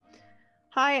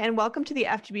Hi, and welcome to the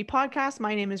FGB podcast.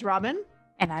 My name is Robin.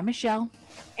 And I'm Michelle.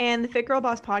 And the Fit Girl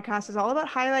Boss podcast is all about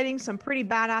highlighting some pretty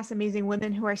badass, amazing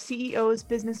women who are CEOs,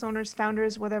 business owners,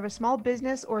 founders, whether of a small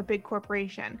business or a big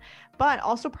corporation, but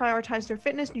also prioritize their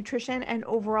fitness, nutrition, and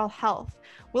overall health.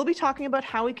 We'll be talking about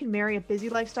how we can marry a busy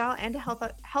lifestyle and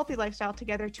a healthy lifestyle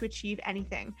together to achieve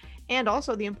anything, and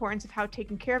also the importance of how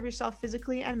taking care of yourself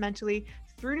physically and mentally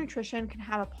through nutrition can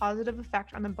have a positive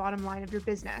effect on the bottom line of your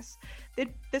business.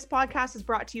 This podcast is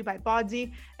brought to you by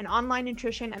Bodsy, an online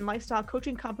nutrition and lifestyle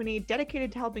coaching company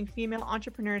dedicated to helping female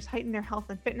entrepreneurs heighten their health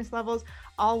and fitness levels,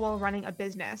 all while running a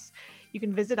business. You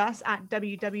can visit us at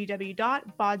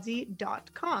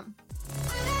www.bodsy.com.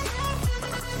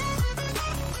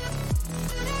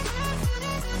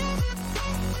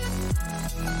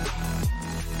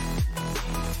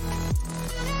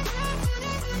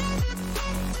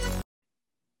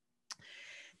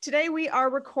 Today we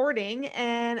are recording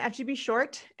an FGB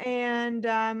short, and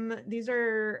these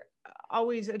are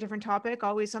always a different topic,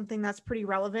 always something that's pretty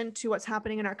relevant to what's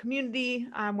happening in our community,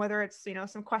 whether it's,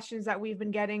 some questions that we've been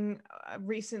getting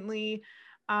recently,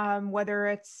 whether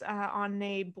it's on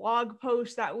a blog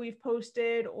post that we've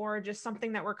posted or just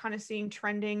something that we're kind of seeing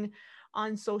trending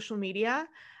on social media.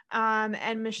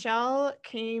 And Michelle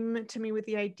came to me with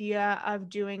the idea of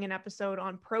doing an episode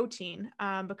on protein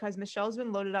because Michelle's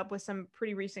been loaded up with some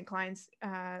pretty recent clients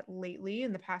lately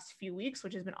in the past few weeks,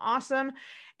 which has been awesome.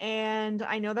 And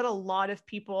I know that a lot of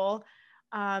people,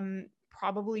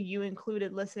 probably you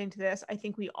included listening to this, I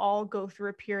think we all go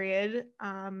through a period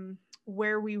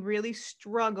where we really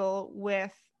struggle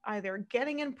with either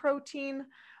getting in protein,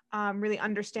 really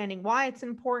understanding why it's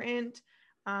important,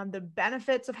 the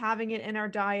benefits of having it in our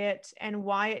diet, and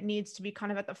why it needs to be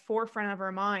kind of at the forefront of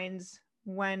our minds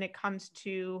when it comes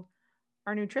to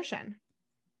our nutrition.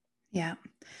 Yeah.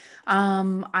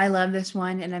 I love this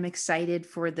one, and I'm excited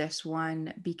for this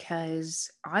one because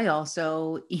I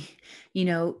also,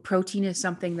 protein is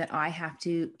something that I have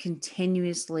to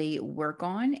continuously work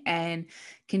on and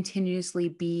continuously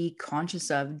be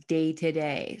conscious of day to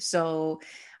day. So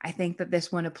I think that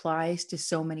this one applies to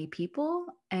so many people,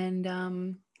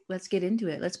 and let's get into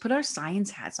it. Let's put our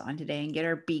science hats on today and get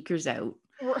our beakers out.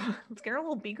 Let's get our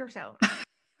little beakers out.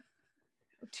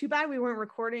 Too bad we weren't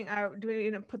recording. We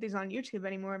didn't put these on YouTube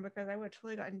anymore because I would have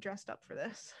totally gotten dressed up for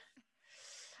this.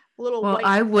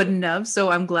 I wouldn't have,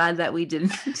 so I'm glad that we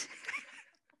didn't.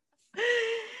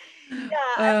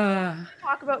 Yeah,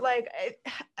 talk about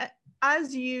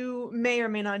as you may or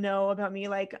may not know about me,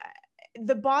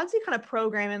 the Bodsy kind of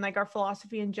program and our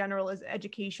philosophy in general is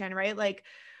education, right?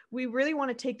 We really want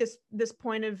to take this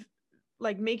point of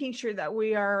making sure that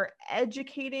we are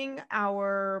educating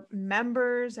our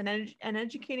members and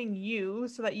educating you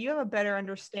so that you have a better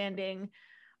understanding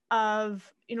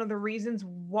of, the reasons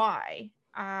why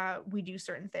we do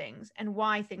certain things and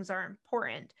why things are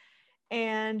important.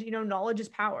 And, knowledge is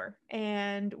power.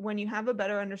 And when you have a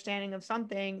better understanding of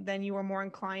something, then you are more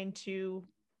inclined to,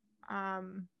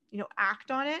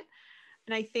 act on it.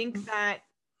 And I think that,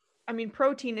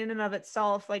 protein in and of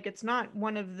itself, it's not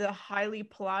one of the highly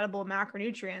palatable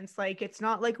macronutrients. It's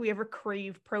not like we ever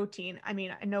crave protein. I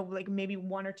know maybe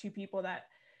one or two people that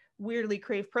weirdly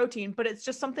crave protein, but it's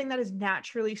just something that is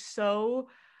naturally so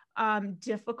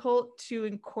difficult to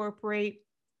incorporate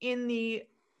in the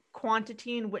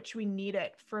quantity in which we need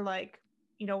it for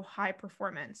high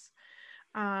performance.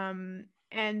 And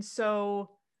so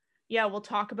yeah, we'll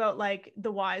talk about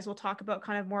the whys. We'll talk about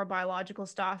kind of more biological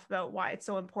stuff about why it's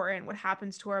so important, what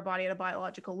happens to our body at a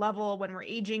biological level when we're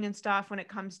aging and stuff, when it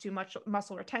comes to much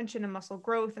muscle retention and muscle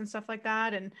growth and stuff like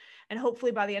that. And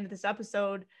hopefully by the end of this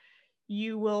episode,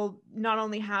 you will not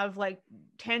only have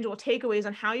tangible takeaways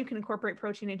on how you can incorporate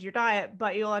protein into your diet,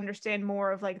 but you'll understand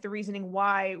more of the reasoning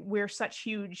why we're such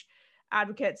huge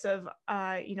advocates of,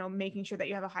 making sure that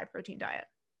you have a high protein diet.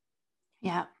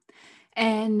 Yeah.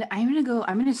 And I'm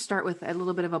going to start with a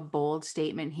little bit of a bold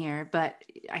statement here, but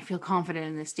I feel confident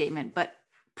in this statement. But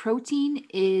protein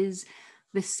is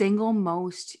the single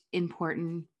most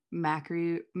important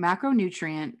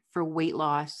macronutrient for weight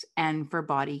loss and for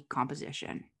body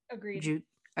composition. Agreed. Would you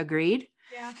agreed?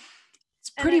 Yeah.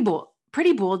 It's pretty bold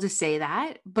to say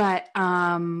that, but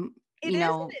it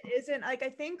isn't. I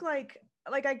think I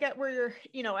get where you're,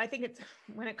 I think it's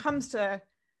when it comes to,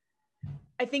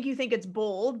 I think you think it's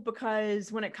bold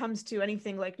because when it comes to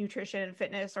anything like nutrition and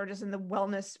fitness or just in the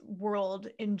wellness world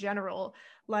in general,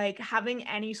 having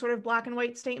any sort of black and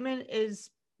white statement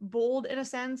is bold in a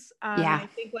sense. And I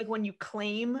think like when you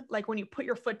claim, like when you put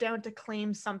your foot down to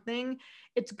claim something,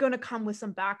 it's going to come with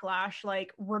some backlash,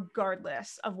 like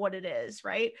regardless of what it is,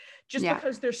 right? Just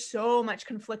because there's so much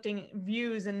conflicting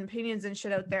views and opinions and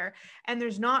shit out there. And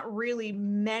there's not really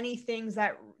many things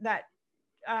that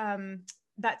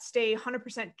stay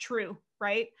 100% true,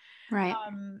 right? Right.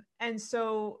 And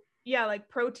so, yeah, like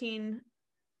protein,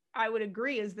 I would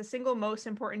agree, is the single most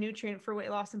important nutrient for weight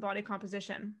loss and body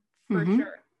composition, for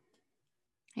sure.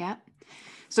 Yeah.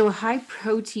 So a high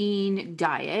protein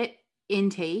diet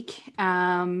intake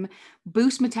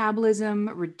boosts metabolism,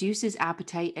 reduces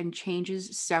appetite, and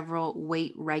changes several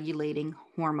weight regulating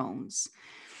hormones.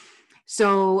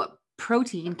 So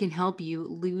protein can help you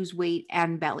lose weight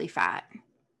and belly fat,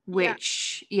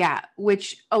 which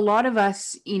a lot of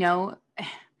us,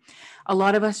 a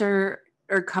lot of us are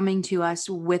coming to us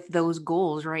with those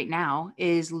goals right now,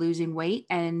 is losing weight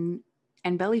and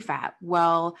belly fat,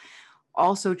 while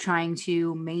also trying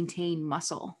to maintain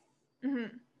muscle.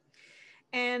 Mm-hmm.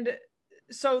 And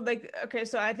so like, okay,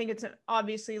 so I think it's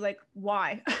obviously like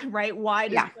why, right? Why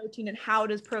does protein and how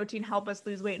does protein help us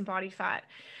lose weight and body fat?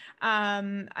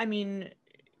 I mean,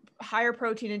 higher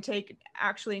protein intake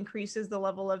actually increases the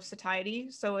level of satiety.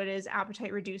 So it is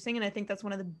appetite reducing. And I think that's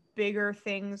one of the bigger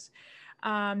things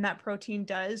that protein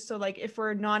does. So like if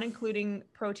we're not including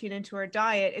protein into our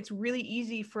diet, it's really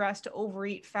easy for us to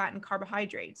overeat fat and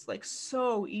carbohydrates, like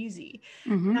so easy.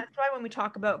 And that's why when we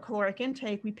talk about caloric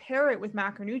intake, we pair it with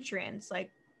macronutrients,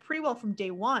 like pretty well from day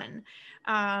one,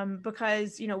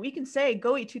 because we can say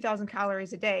go eat 2,000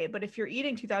 calories a day, but if you're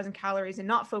eating 2,000 calories and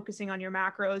not focusing on your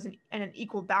macros and an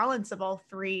equal balance of all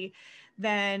three,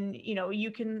 then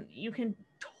you can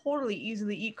totally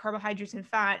easily eat carbohydrates and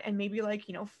fat and maybe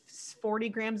 40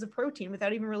 grams of protein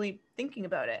without even really thinking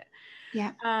about it.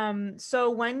 So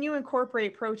when you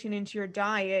incorporate protein into your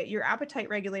diet, your appetite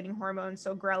regulating hormones,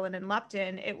 so ghrelin and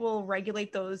leptin, it will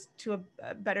regulate those to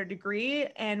a better degree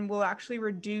and will actually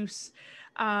reduce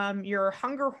your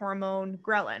hunger hormone,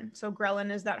 ghrelin. So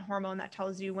ghrelin is that hormone that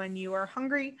tells you when you are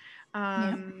hungry.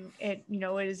 It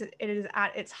is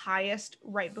at its highest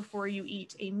right before you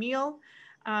eat a meal.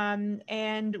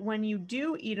 And when you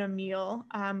do eat a meal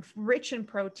rich in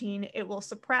protein, it will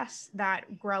suppress that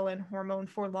ghrelin hormone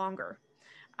for longer,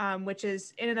 which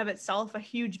is in and of itself a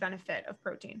huge benefit of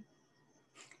protein.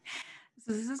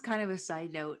 So this is kind of a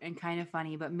side note and kind of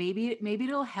funny, but maybe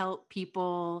it'll help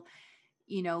people,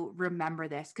 remember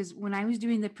this. Because when I was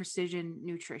doing the precision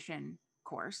nutrition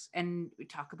course and we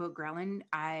talk about ghrelin,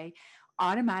 I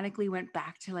automatically went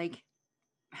back to like,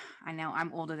 I know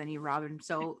I'm older than you, Robin.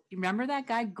 So you remember that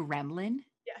guy Gremlin?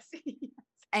 Yes.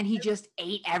 And he just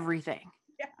ate everything.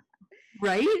 Yeah.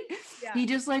 Right? Yeah. He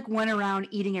just like went around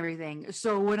eating everything.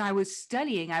 So when I was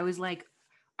studying, I was like,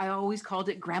 I always called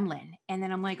it gremlin. And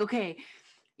then I'm like, okay,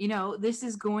 this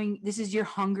is your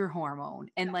hunger hormone.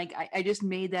 And like, I just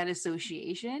made that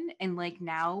association. And like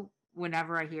now,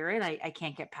 whenever I hear it, I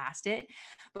can't get past it.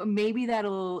 But maybe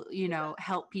that'll,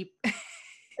 help people.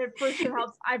 It for sure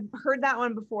helps. I've heard that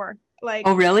one before. Like,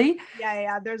 oh, really?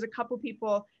 Yeah. There's a couple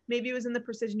people, maybe it was in the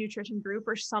precision nutrition group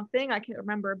or something. I can't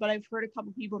remember, but I've heard a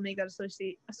couple people make that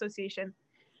association.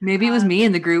 Maybe it was me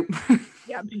in the group.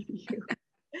 Yeah, maybe you.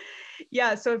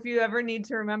 Yeah, so if you ever need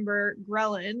to remember,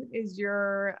 ghrelin is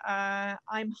your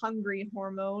I'm hungry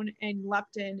hormone, and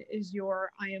leptin is your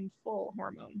I am full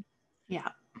hormone. Yeah.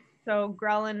 So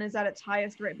ghrelin is at its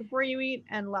highest right before you eat,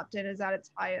 and leptin is at its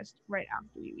highest right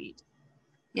after you eat.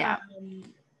 Yeah.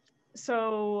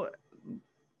 So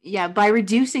yeah, by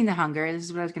reducing the hunger, this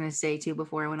is what I was going to say too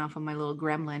before I went off on my little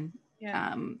gremlin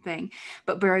thing.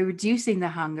 But by reducing the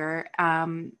hunger,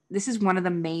 this is one of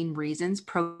the main reasons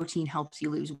protein helps you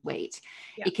lose weight.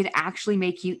 Yeah. It can actually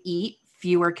make you eat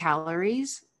fewer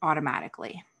calories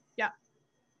automatically.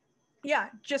 Yeah,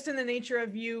 just in the nature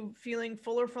of you feeling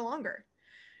fuller for longer.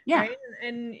 Yeah. Right.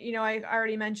 And I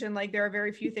already mentioned like there are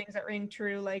very few things that ring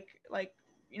true, like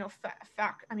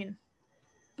fact. I mean,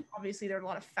 obviously there are a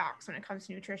lot of facts when it comes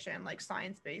to nutrition, like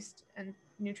science-based and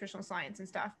nutritional science and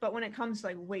stuff. But when it comes to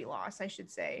like weight loss, I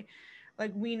should say,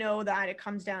 like we know that it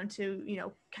comes down to,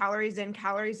 calories in,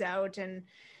 calories out. And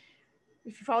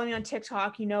if you follow me on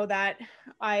TikTok, you know that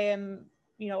I am,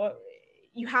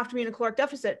 you have to be in a caloric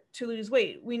deficit to lose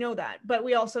weight. We know that. But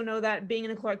we also know that being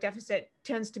in a caloric deficit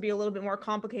tends to be a little bit more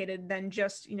complicated than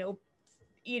just,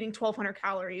 eating 1,200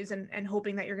 calories and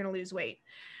hoping that you're going to lose weight.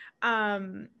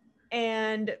 And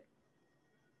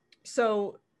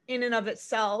so in and of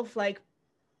itself, like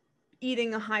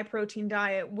eating a high protein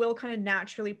diet will kind of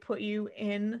naturally put you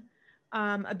in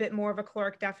a bit more of a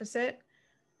caloric deficit,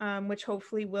 which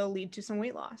hopefully will lead to some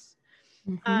weight loss.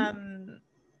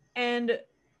 And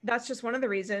that's just one of the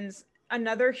reasons.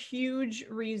 Another huge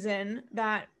reason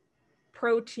that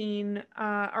protein,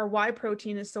 or why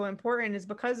protein is so important, is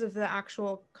because of the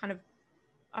actual kind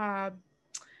of,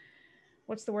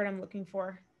 what's the word I'm looking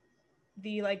for?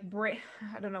 The like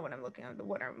I don't know what I'm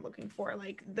looking for,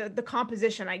 like the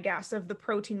composition, I guess, of the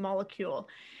protein molecule,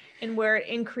 and where it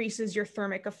increases your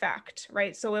thermic effect,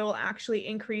 right? So it will actually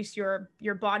increase your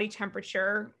body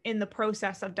temperature in the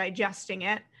process of digesting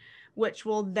it, which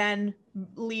will then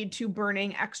lead to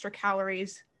burning extra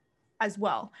calories as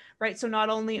well, right? So not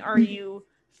only are you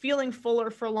feeling fuller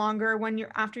for longer when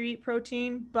you're after you eat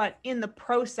protein, but in the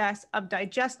process of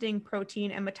digesting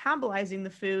protein and metabolizing the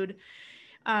food,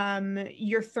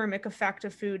 your thermic effect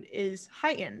of food is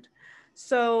heightened.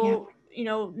 So,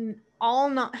 all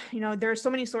not, there are so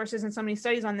many sources and so many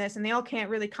studies on this, and they all can't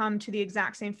really come to the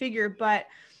exact same figure, but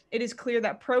it is clear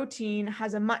that protein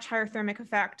has a much higher thermic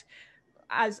effect,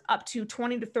 as up to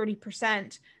 20 to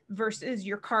 30%, versus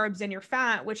your carbs and your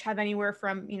fat, which have anywhere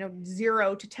from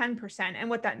 0 to 10%. And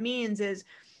what that means is,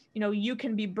 you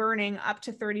can be burning up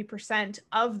to 30%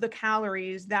 of the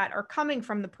calories that are coming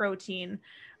from the protein,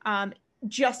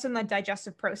 just in the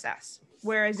digestive process.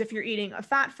 Whereas if you're eating a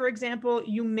fat, for example,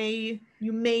 you may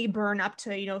burn up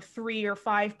to 3 or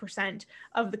 5%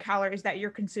 of the calories that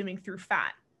you're consuming through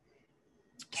fat.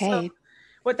 Okay. So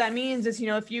what that means is,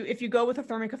 if you go with a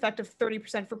thermic effect of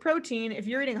 30% for protein, if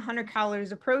you're eating 100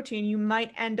 calories of protein, you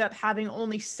might end up having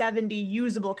only 70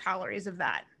 usable calories of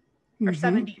that. Or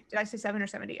 70. Did I say 7 or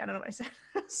 70? I don't know what I said.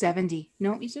 70.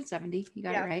 No, you said 70. You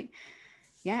got it right.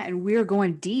 Yeah. And we're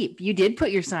going deep. You did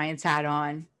put your science hat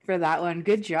on for that one.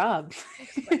 Good job.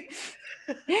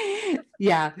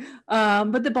 Yeah.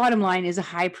 But the bottom line is a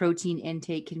high protein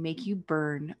intake can make you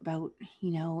burn about,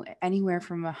 anywhere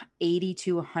from 80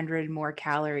 to 100 more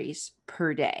calories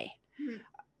per day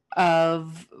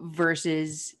of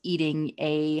versus eating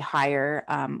a higher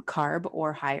carb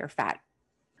or higher fat.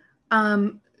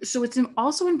 So it's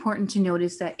also important to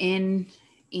notice that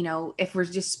if we're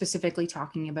just specifically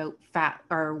talking about fat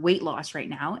or weight loss right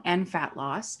now and fat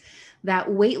loss,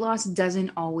 that weight loss doesn't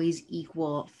always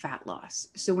equal fat loss.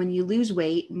 So when you lose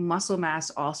weight, muscle mass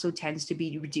also tends to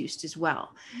be reduced as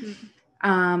well.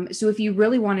 So if you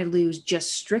really want to lose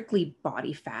just strictly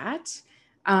body fat,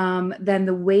 then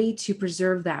the way to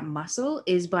preserve that muscle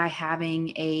is by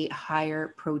having a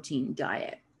higher protein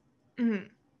diet.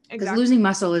 Because losing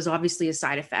muscle is obviously a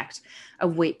side effect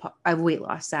of weight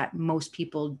loss that most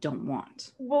people don't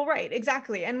want. Well, right,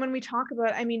 exactly. And when we talk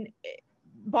about,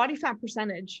 body fat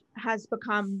percentage has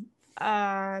become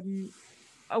a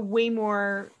way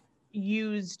more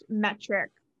used metric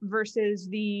versus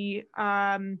the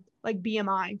like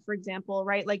BMI, for example,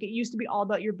 right? Like it used to be all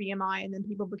about your BMI, and then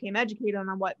people became educated on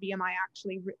what BMI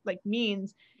actually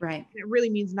means. Right. It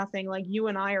really means nothing. Like you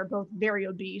and I are both very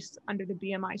obese under the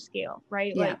BMI scale,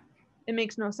 right? Yeah. Like it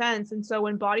makes no sense. And so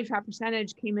when body fat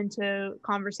percentage came into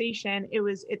conversation,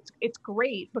 it's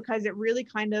great because it really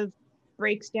kind of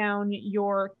breaks down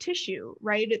your tissue,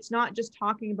 right? It's not just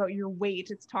talking about your weight,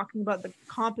 it's talking about the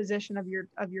composition of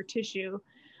your tissue.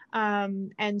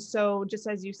 And so just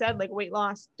as you said, like weight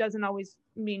loss doesn't always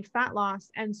mean fat loss.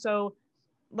 And so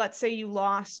let's say you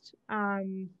lost, I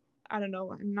don't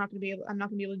know, I'm not gonna be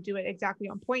able to do it exactly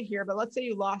on point here, but let's say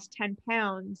you lost 10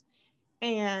 pounds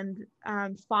and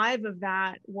 5 of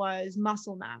that was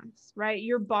muscle mass, right?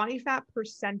 Your body fat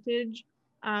percentage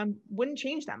wouldn't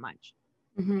change that much.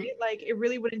 Right? Like it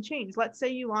really wouldn't change. Let's say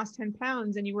you lost 10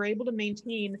 pounds and you were able to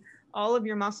maintain all of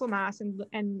your muscle mass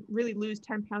and really lose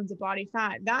 10 pounds of body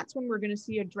fat. That's when we're going to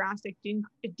see a drastic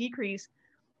decrease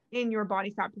in your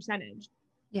body fat percentage.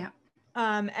 Yeah.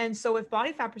 And so if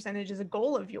body fat percentage is a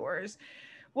goal of yours,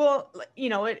 well,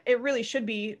 it really should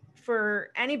be for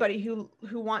anybody who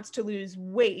wants to lose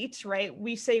weight, right?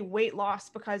 We say weight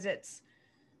loss because it's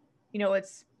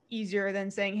easier than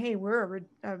saying, hey, we're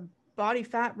a body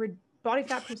fat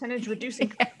percentage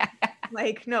reducing.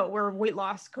 Like, no, we're a weight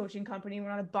loss coaching company. We're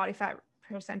not a body fat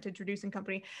percentage reducing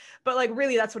company. But like,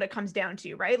 really, that's what it comes down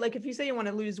to, right? Like if you say you want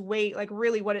to lose weight, like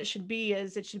really what it should be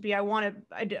is I want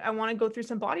to go through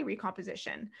some body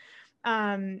recomposition.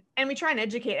 And we try and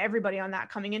educate everybody on that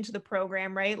coming into the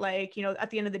program, right? Like, at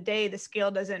the end of the day, the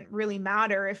scale doesn't really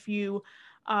matter if you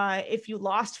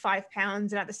lost 5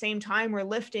 pounds and at the same time we're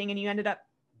lifting and you ended up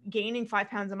gaining 5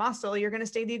 pounds of muscle, you're going to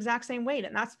stay the exact same weight.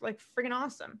 And that's like friggin'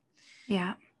 awesome.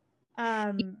 Yeah.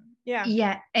 Yeah.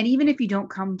 Yeah. And even if you don't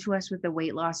come to us with a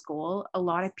weight loss goal, a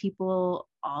lot of people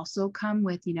also come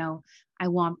with, I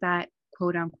want that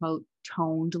quote unquote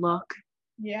toned look.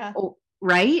 Yeah. Oh,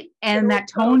 right. And that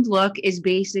toned look is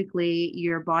basically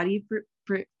your body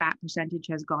fat percentage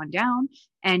has gone down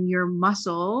and your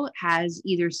muscle has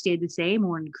either stayed the same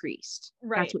or increased.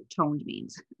 Right. That's what toned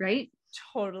means, right?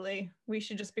 Totally. We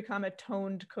should just become a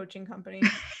toned coaching company.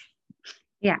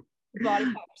 Yeah. Body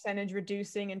fat percentage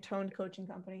reducing and toned coaching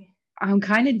company. I'm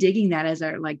kind of digging that as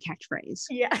our like catchphrase.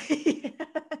 Yeah.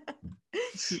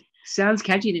 Sounds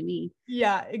catchy to me.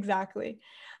 Yeah, exactly.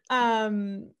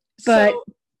 But So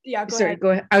yeah, go sorry, ahead. go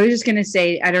ahead. I was just going to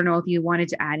say, I don't know if you wanted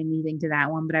to add anything to that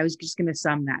one, but I was just going to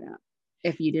sum that up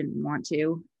if you didn't want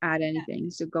to add anything.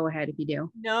 So go ahead if you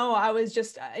do. No, I was kind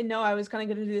of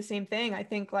going to do the same thing. I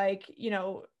think like,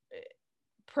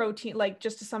 protein, like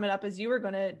just to sum it up as you were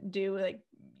going to do, like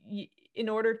in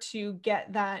order to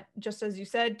get that, just as you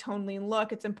said, tone, lean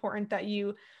look, it's important that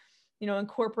you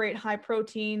incorporate high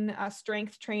protein,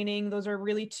 strength training. Those are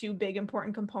really two big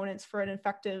important components for an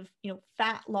effective,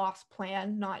 fat loss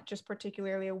plan, not just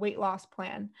particularly a weight loss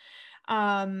plan.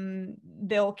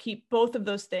 They'll keep both of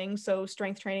those things. So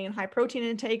strength training and high protein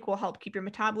intake will help keep your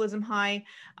metabolism high.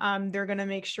 They're going to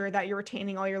make sure that you're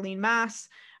retaining all your lean mass.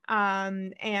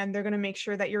 And they're going to make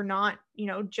sure that you're not,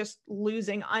 just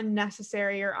losing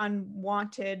unnecessary or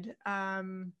unwanted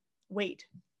weight.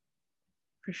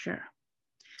 For sure.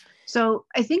 So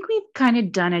I think we've kind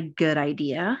of done a good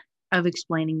idea of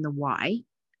explaining the why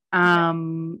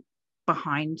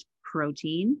behind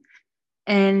protein.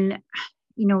 And,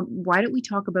 why don't we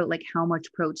talk about like how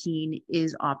much protein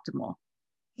is optimal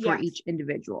for each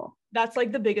individual? That's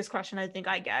like the biggest question I think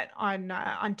I get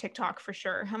on TikTok for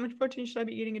sure. How much protein should I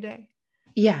be eating a day?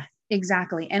 Yeah,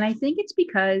 exactly. And I think it's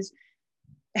because,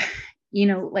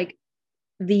 like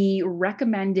the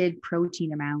recommended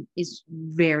protein amount is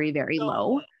very, very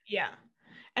low. Yeah.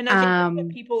 And I think that's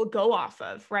what people go off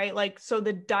of, right? Like, so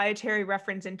the dietary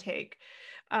reference intake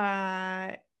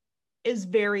is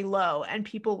very low, and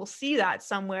people will see that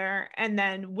somewhere and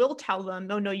then we'll tell them,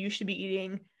 oh, no, you should be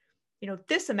eating,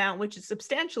 this amount, which is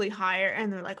substantially higher.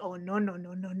 And they're like, oh, no. Oh,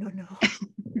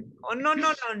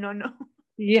 no.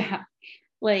 Yeah.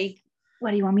 Like,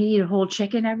 what do you want me to eat a whole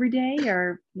chicken every day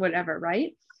or whatever,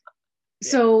 right? Yeah.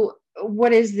 So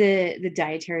what is the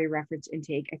dietary reference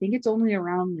intake? I think it's only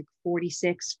around like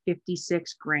 46,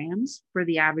 56 grams for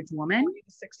the average woman. 40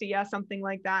 to 60, yeah, something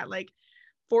like that. Like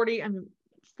 40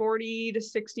 to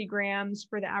 60 grams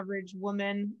for the average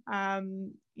woman.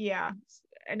 Yeah.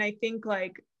 And I think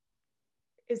like,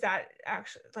 is that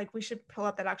actually, like, we should pull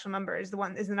up that actual number. Is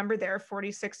the number there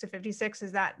 46 to 56?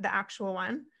 Is that the actual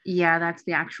one? Yeah, that's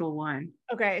the actual one.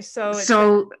 Okay. So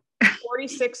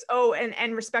 46. Oh,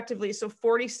 and respectively. So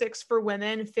 46 for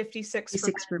women, 56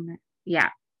 for men. Yeah.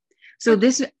 So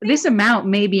this amount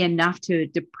may be enough to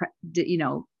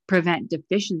prevent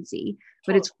deficiency,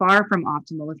 but it's far from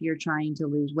optimal if you're trying to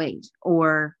lose weight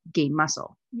or gain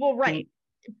muscle. Well, right.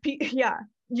 Yeah.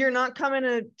 You're not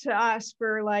coming to us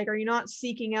for like, are you not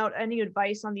seeking out any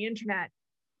advice on the internet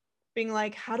being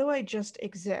like, how do I just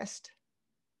exist?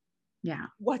 Yeah.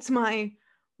 What do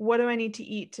I need to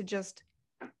eat to just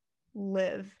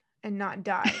live and not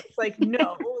die? It's like,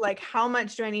 no, like how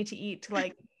much do I need to eat to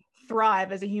like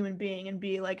thrive as a human being and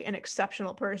be like an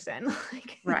exceptional person?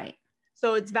 Like, right.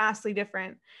 So it's vastly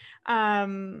different.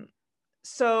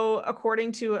 So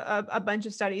according to a bunch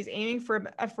of studies, aiming for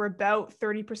about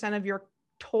 30% of your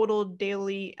total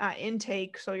daily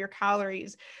intake, so your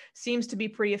calories, seems to be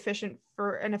pretty efficient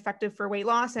for and effective for weight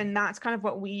loss. And that's kind of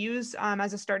what we use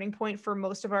as a starting point for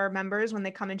most of our members when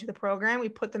they come into the program. We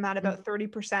put them at about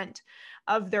 30%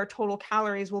 of their total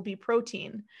calories will be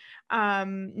protein.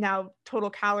 Now, total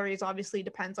calories obviously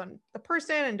depends on the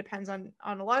person and depends on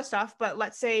a lot of stuff. But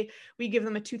let's say we give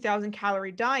them a 2,000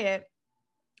 calorie diet,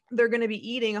 they're going to be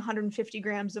eating 150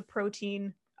 grams of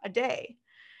protein a day.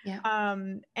 Yeah.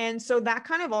 And so that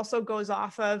kind of also goes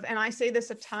off of, and I say this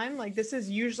a ton, like this is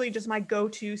usually just my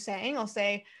go-to saying. I'll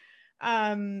say,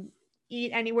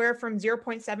 eat anywhere from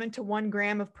 0.7 to 1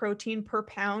 gram of protein per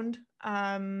pound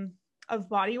of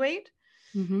body weight.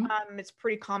 Mm-hmm. It's a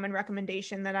pretty common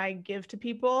recommendation that I give to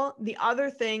people. The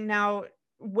other thing now,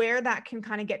 where that can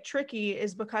kind of get tricky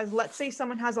is because let's say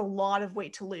someone has a lot of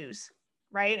weight to lose,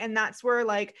 right? And that's where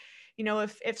like,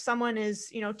 if someone is,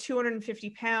 250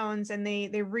 pounds and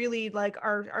they really like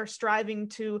are striving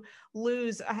to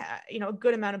lose, a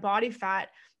good amount of body fat,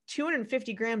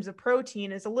 250 grams of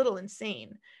protein is a little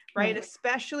insane, right?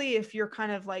 Especially if you're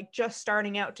kind of like just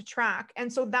starting out to track.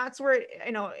 And so that's where,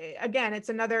 again, it's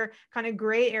another kind of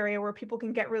gray area where people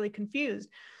can get really confused.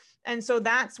 And so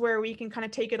that's where we can kind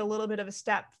of take it a little bit of a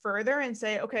step further and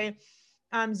say, okay,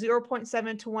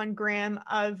 0.7 to 1 gram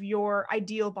of your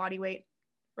ideal body weight.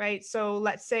 Right. So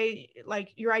let's say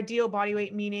like your ideal body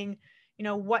weight, meaning, you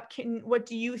know, what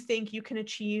do you think you can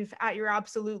achieve at your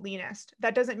absolute leanest?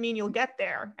 That doesn't mean you'll get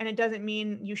there, and it doesn't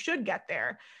mean you should get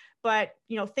there, but,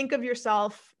 you know, think of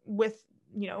yourself with,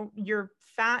 you know, your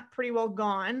fat pretty well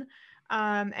gone.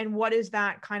 And what is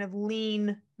that kind of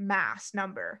lean mass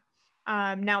number?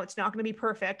 Now it's not going to be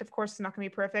perfect. Of course, it's not going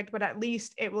to be perfect, but at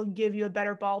least it will give you a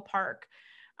better ballpark,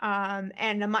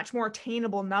 and a much more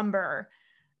attainable number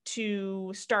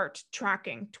to start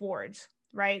tracking towards,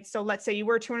 right? So let's say you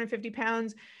were 250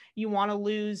 pounds, you want to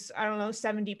lose, I don't know,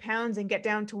 70 pounds and get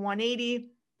down to 180,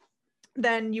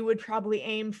 then you would probably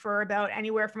aim for about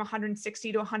anywhere from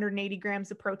 160 to 180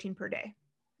 grams of protein per day.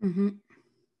 Mm-hmm.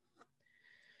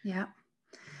 Yeah.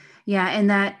 Yeah. And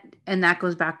that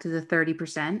goes back to the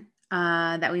 30%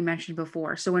 that we mentioned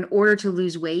before. So in order to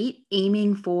lose weight,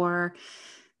 aiming for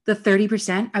the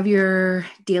 30% of your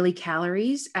daily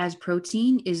calories as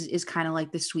protein is kind of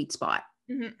like the sweet spot.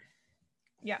 Mm-hmm.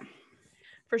 Yeah,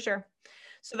 for sure.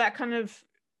 So that kind of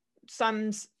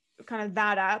sums kind of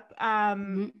that up.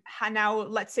 Now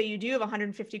let's say you do have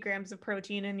 150 grams of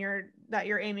protein that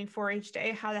you're aiming for each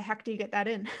day. How the heck do you get that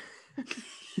in?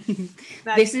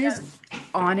 This is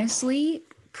honestly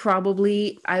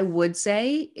probably, I would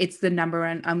say it's the number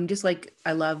one. I'm just like,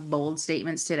 I love bold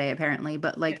statements today, apparently,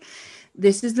 but like,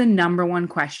 this is the number one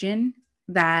question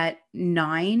that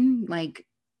 9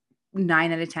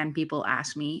 out of 10 people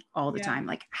ask me all the time.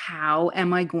 Like, how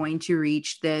am I going to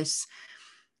reach this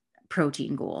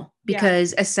protein goal?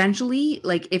 Because essentially,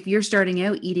 like, if you're starting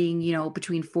out eating, you know,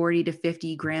 between 40 to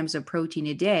 50 grams of protein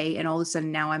a day, and all of a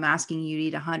sudden now I'm asking you to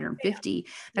eat 150,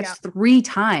 that's 3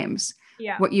 times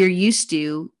what you're used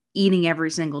to eating every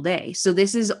single day. So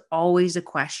this is always a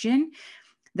question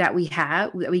that we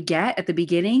get at the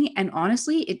beginning. And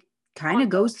honestly, it kind of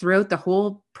goes throughout the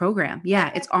whole program.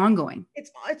 Yeah. It's ongoing.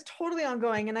 It's totally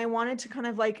ongoing. And I wanted to kind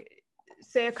of like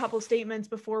say a couple statements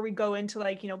before we go into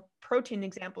like, you know, protein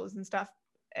examples and stuff,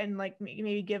 and like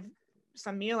maybe give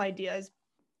some meal ideas.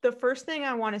 The first thing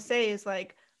I want to say is,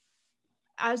 like,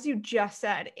 as you just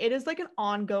said, it is like an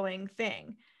ongoing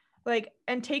thing. Like,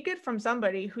 and take it from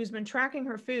somebody who's been tracking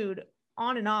her food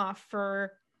on and off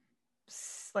for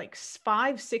like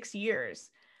 5-6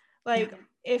 years. Like,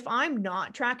 if I'm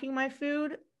not tracking my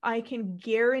food, I can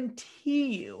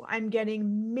guarantee you I'm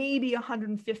getting maybe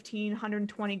 115,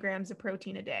 120 grams of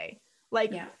protein a day.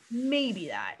 Like, maybe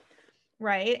that,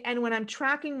 right? And when I'm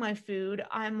tracking my food,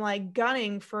 I'm like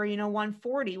gunning for, you know,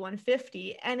 140,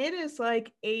 150. And it is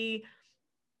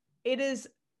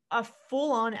a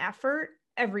full-on effort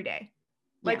every day,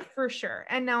 like, for sure.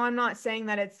 And now I'm not saying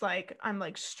that it's like I'm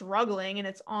like struggling and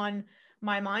it's on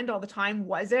my mind all the time.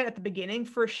 Was it at the beginning?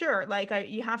 For sure. Like,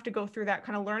 you have to go through that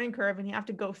kind of learning curve, and you have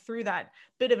to go through that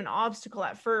bit of an obstacle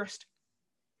at first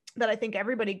that I think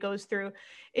everybody goes through.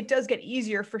 It does get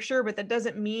easier for sure, but that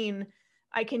doesn't mean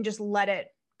I can just let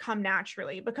it come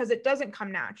naturally, because it doesn't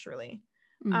come naturally.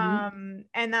 And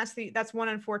that's one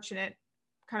unfortunate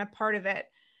kind of part of it.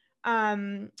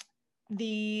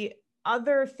 The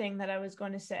other thing that I was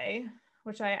going to say,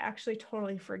 which I actually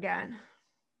totally forget.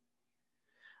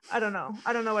 I don't know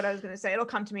what I was going to say. It'll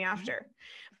come to me after.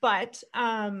 But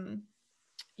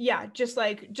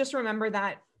just remember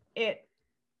that it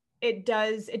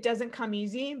doesn't come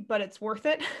easy, but it's worth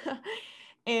it.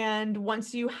 And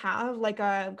once you have like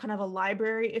a kind of a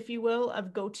library, if you will,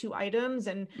 of go-to items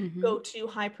and go-to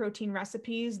high protein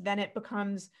recipes, then it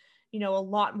becomes, you know, a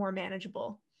lot more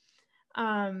manageable.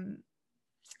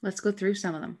 Let's go through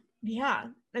some of them. Yeah.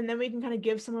 And then we can kind of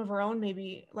give some of our own,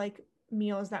 maybe like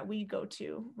meals that we go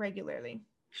to regularly.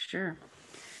 Sure.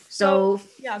 So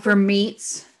for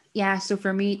meats,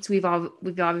 we've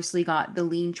obviously got the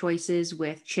lean choices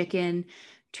with chicken,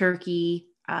 turkey,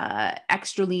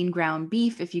 extra lean ground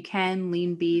beef, if you can,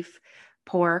 lean beef,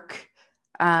 pork.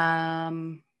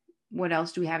 What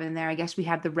else do we have in there? I guess we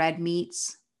have the red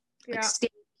meats, like steak,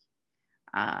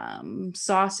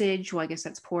 sausage. Well, I guess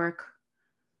that's pork.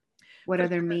 What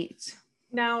other meats?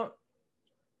 Now,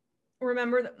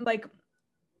 remember, like,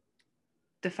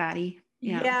 the fatty.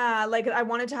 Yeah, like I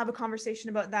wanted to have a conversation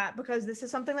about that, because this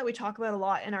is something that we talk about a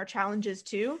lot in our challenges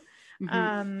too.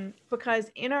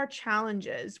 Because in our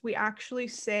challenges, we actually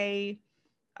say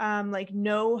like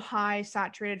no high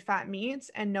saturated fat meats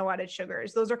and no added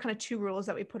sugars. Those are kind of 2 rules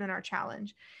that we put in our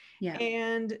challenge. Yeah.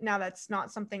 And now that's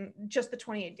not something, just the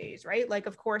 28 days, right? Like,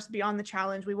 of course, beyond the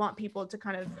challenge, we want people to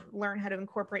kind of learn how to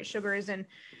incorporate sugars and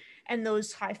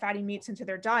those high fatty meats into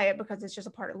their diet, because it's just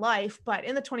a part of life. But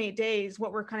in the 28 days,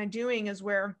 what we're kind of doing is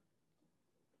we're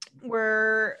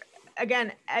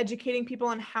again educating people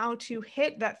on how to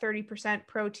hit that 30%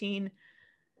 protein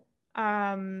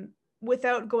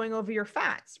without going over your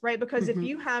fats, right? Because if Mhm.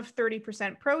 you have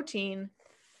 30% protein,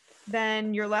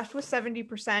 then you're left with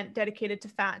 70% dedicated to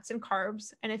fats and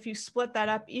carbs. And if you split that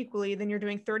up equally, then you're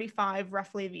doing 35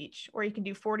 roughly of each, or you can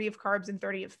do 40 of carbs and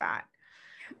 30 of fat.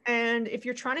 And if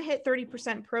you're trying to hit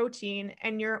 30% protein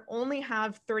and you're only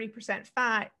have 30%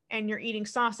 fat and you're eating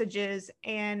sausages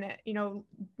and, you know,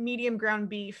 medium ground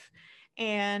beef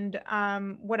and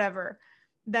whatever,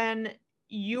 then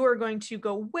you are going to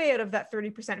go way out of that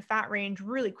 30% fat range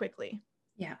really quickly.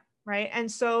 Yeah. Right. And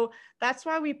so that's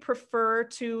why we prefer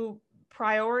to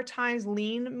prioritize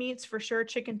lean meats for sure.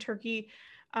 Chicken, turkey,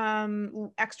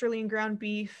 extra lean ground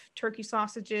beef, turkey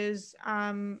sausages,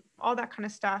 all that kind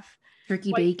of stuff.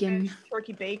 Turkey White bacon. fish,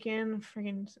 turkey bacon,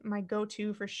 freaking my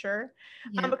go-to for sure.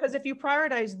 Yeah. Because if you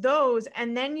prioritize those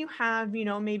and then you have, you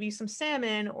know, maybe some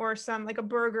salmon or some like a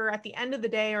burger at the end of the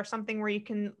day or something where you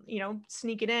can, you know,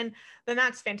 sneak it in, then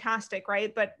that's fantastic,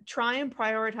 right? But try and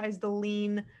prioritize the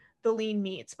lean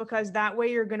meats, because that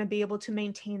way you're going to be able to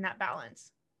maintain that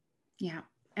balance. Yeah.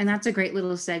 And that's a great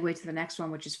little segue to the next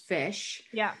one, which is fish.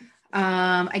 Yeah.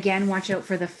 Again, watch out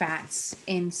for the fats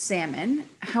in salmon.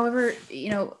 However, you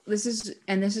know, this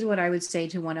is what I would say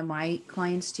to one of my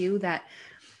clients too, that,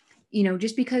 you know,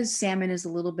 just because salmon is a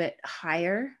little bit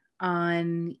higher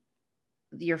on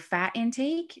your fat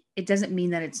intake, it doesn't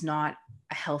mean that it's not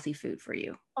a healthy food for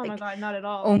you. Oh my Like, God, not at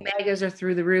all. omegas are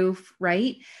through the roof,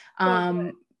 right?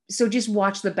 So just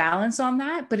watch the balance on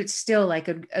that, but it's still like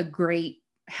a great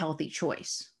healthy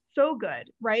choice. So good,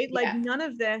 right? Yeah. Like none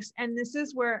of this, and this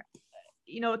is where,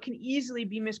 you know, it can easily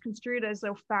be misconstrued as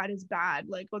though fat is bad.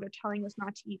 Like, oh, they're telling us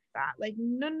not to eat fat. Like,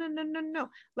 no.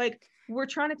 Like, we're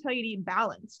trying to tell you to eat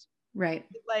balanced. Right.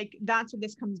 Like, that's what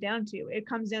this comes down to. It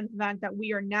comes down to the fact that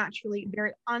we are naturally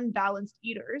very unbalanced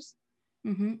eaters.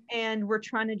 Mm-hmm. And we're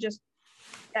trying to just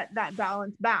get that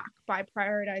balance back by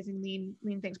prioritizing lean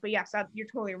things. But yes, you're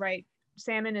totally right.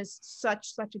 Salmon is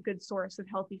such a good source of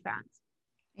healthy fats.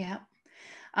 Yeah.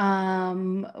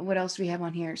 What else do we have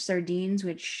on here? Sardines,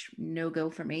 which no go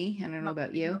for me. I don't know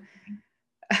about you.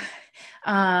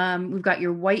 We've got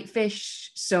your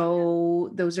whitefish.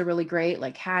 So those are really great,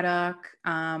 like haddock.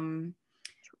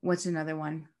 What's another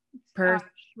one? Perth.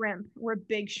 Shrimp. We're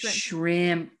big shrimp.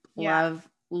 Shrimp. Yeah.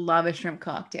 Love a shrimp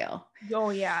cocktail.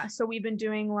 Oh yeah. So we've been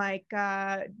doing like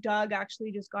Doug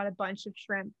actually just got a bunch of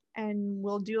shrimp, and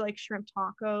we'll do like shrimp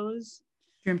tacos.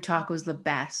 Shrimp tacos, the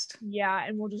best. Yeah,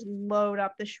 and we'll just load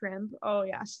up the shrimp. Oh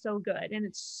yeah, so good. And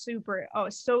it's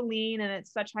so lean and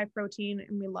it's such high protein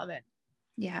and we love it.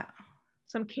 Yeah.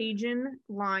 Some Cajun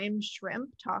lime shrimp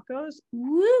tacos.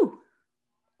 Woo!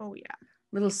 Oh yeah.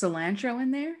 Little cilantro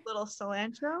in there. Little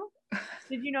cilantro.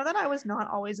 Did you know that I was not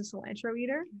always a cilantro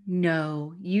eater?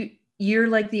 No, you're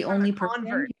like the only person.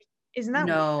 Convert. Isn't that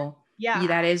no? Weird? Yeah,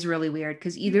 that is really weird,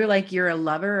 because either like you're a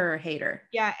lover or a hater.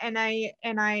 Yeah, and I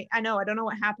know, I don't know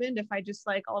what happened, if I just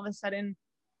like all of a sudden,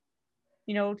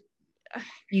 you know,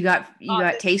 you got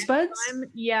taste buds.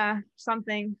 Yeah,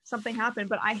 something happened,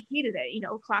 but I hated it. You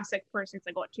know, classic person. It's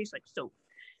like, oh, it tastes like soap.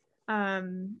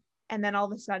 And then all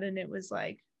of a sudden, it was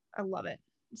like, I love it.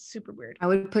 It's super weird. I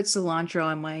would put cilantro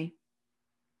on my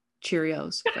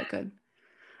Cheerios if I could.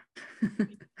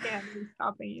 Yeah, I'm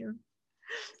stopping you.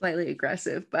 Slightly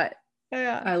aggressive, but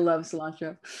yeah, I love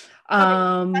cilantro.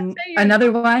 Okay,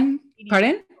 another one.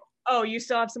 Pardon? Oh, you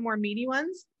still have some more meaty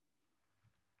ones?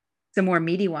 Some more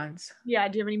meaty ones. Yeah.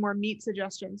 Do you have any more meat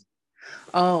suggestions?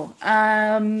 Oh,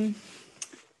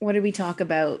 what did we talk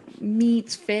about?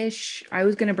 Meats, fish. I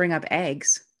was going to bring up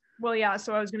eggs. Well, yeah.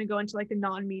 So I was going to go into like the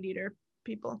non-meat eater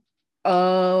people.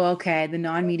 Oh, okay. The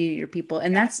non-meat eater people.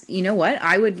 And that's, you know what?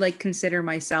 I would like consider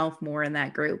myself more in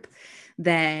that group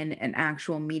than an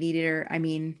actual meat eater. I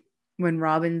mean, when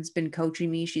Robin's been coaching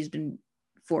me, she's been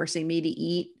forcing me to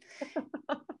eat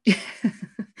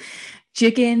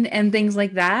chicken and things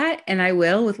like that. And I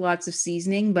will, with lots of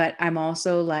seasoning, but I'm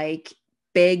also like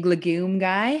big legume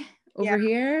guy over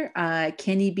here.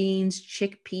 Kidney beans,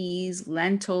 chickpeas,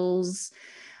 lentils.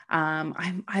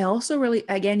 I also really,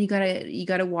 again, you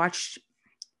gotta watch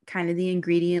kind of the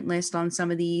ingredient list on some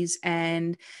of these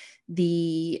and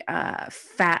the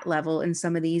fat level in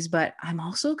some of these, but I'm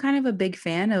also kind of a big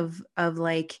fan of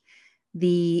like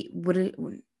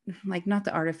like not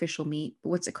the artificial meat, but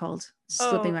what's it called? It's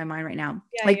slipping my mind right now.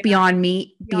 Like Beyond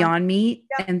Meat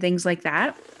and things like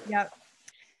that. Yep.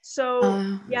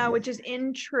 So which is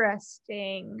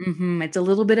interesting. Mm-hmm. It's a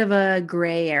little bit of a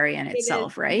gray area in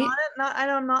itself, right?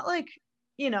 I'm not like,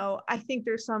 you know, I think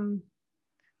there's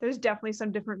definitely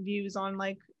some different views on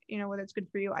like, you know, whether it's good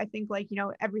for you. I think like, you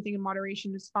know, everything in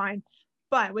moderation is fine.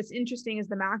 But what's interesting is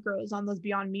the macros on those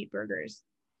Beyond Meat burgers.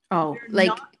 Oh, like,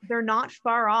 They're not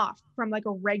far off from like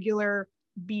a regular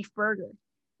beef burger.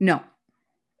 no.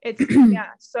 It's yeah.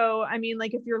 So I mean,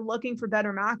 like if you're looking for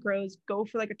better macros, go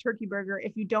for like a turkey burger.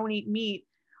 If you don't eat meat,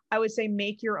 I would say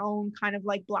make your own kind of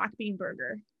like black bean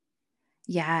burger.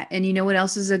 Yeah. And you know what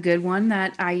else is a good one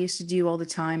that I used to do all the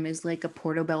time is like a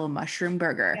portobello mushroom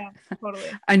burger. Yeah, totally.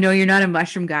 I know you're not a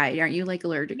mushroom guy. Aren't you like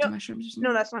allergic to No, mushrooms or no,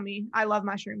 something? that's not me. I love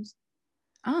mushrooms.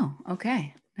 Oh,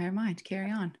 okay. Never mind.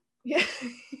 Carry on. Yeah.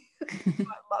 I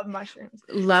love mushrooms.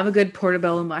 Love a good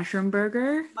portobello mushroom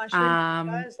burger.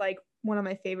 Mushroom is like one of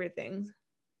my favorite things.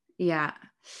 Yeah.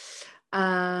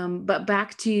 But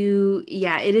back to,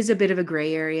 yeah, it is a bit of a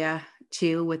gray area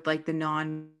too with like the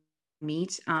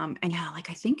non-meat. And yeah,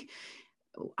 like I think,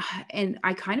 and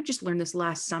I kind of just learned this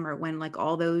last summer when like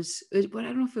all those, but I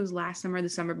don't know if it was last summer or the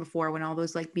summer before when all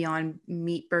those like Beyond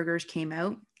Meat burgers came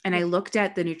out. And I looked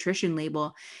at the nutrition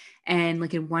label and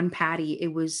like in one patty,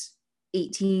 it was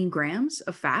 18 grams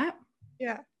of fat.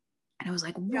 Yeah. And I was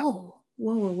like, whoa,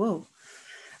 whoa, whoa, whoa.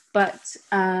 But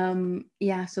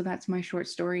yeah, so that's my short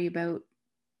story about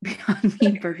Beyond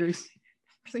Meat burgers.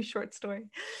 Really short story.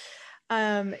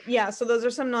 Yeah, so those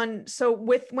are some so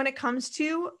when it comes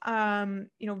to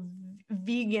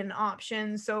vegan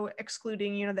options, so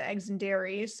excluding the eggs and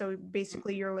dairy, so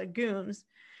basically your legumes,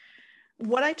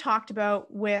 what I talked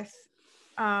about with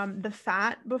the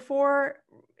fat before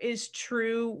is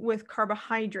true with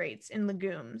carbohydrates in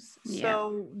legumes. Yeah.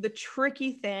 So the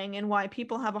tricky thing and why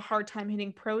people have a hard time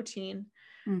hitting protein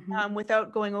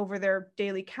without going over their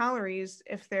daily calories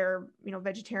if they're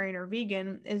vegetarian or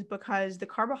vegan is because the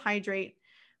carbohydrate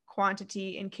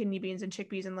quantity in kidney beans and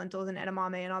chickpeas and lentils and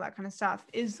edamame and all that kind of stuff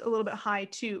is a little bit high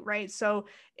too, right? So,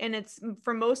 and it's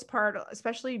for most part,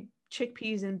 especially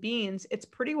chickpeas and beans, it's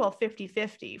pretty well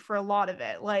 50-50 for a lot of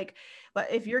it. Like,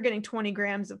 but if you're getting 20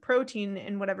 grams of protein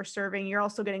in whatever serving, you're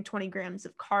also getting 20 grams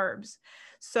of carbs.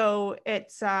 So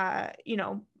it's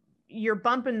you're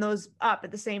bumping those up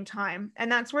at the same time.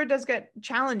 And that's where it does get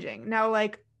challenging. Now,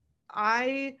 like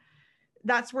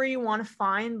that's where you want to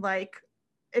find, like,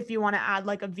 if you want to add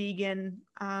like a vegan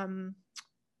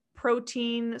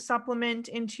protein supplement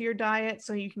into your diet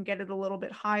so you can get it a little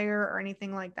bit higher or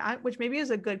anything like that, which maybe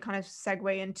is a good kind of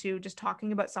segue into just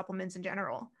talking about supplements in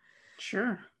general.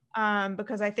 Sure.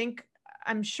 Because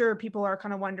I'm sure people are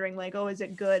kind of wondering like, oh, is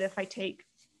it good if I take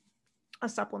a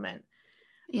supplement?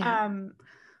 Yeah.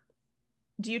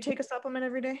 Do you take a supplement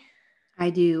every day?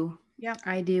 I do. Yeah.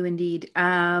 I do indeed.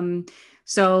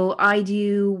 So I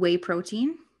do whey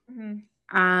protein.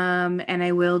 And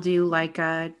I will do like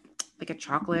a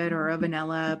chocolate or a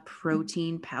vanilla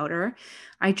protein powder.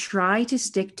 I try to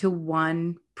stick to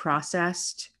one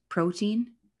processed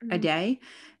protein a day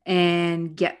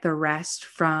and get the rest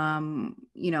from,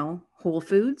 whole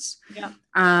foods. Yeah.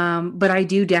 But I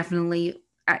do definitely,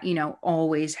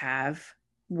 always have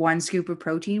one scoop of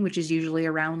protein, which is usually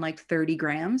around like 30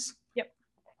 grams. Yep.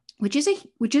 Which is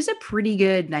a pretty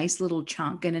good, nice little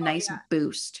chunk and a nice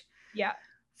boost. Yeah.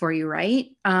 For you, right?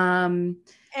 And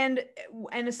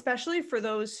especially for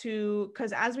those who,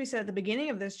 because as we said at the beginning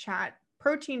of this chat,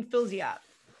 protein fills you up,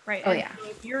 right? Oh, and yeah. So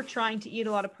if you're trying to eat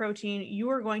a lot of protein, you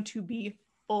are going to be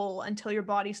full until your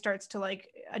body starts to like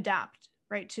adapt,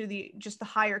 right, to the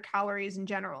higher calories in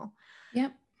general.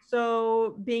 Yep.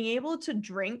 So being able to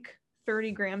drink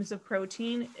 30 grams of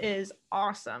protein is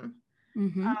awesome.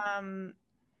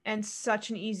 And such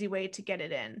an easy way to get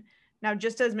it in. Now,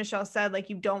 just as Michelle said, like,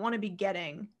 you don't want to be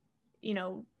getting,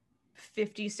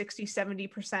 50, 60,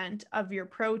 70% of your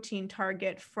protein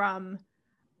target from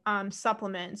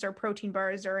supplements or protein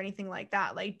bars or anything like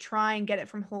that. Like, try and get it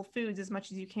from Whole Foods as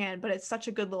much as you can, but it's such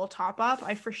a good little top up.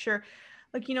 I for sure,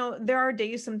 like, there are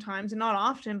days sometimes, and not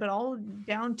often, but I'll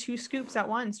down 2 scoops at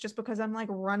once just because I'm like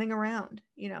running around,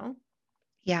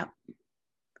 Yeah.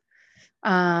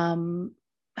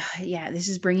 Yeah, this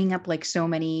is bringing up like so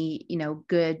many,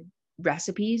 good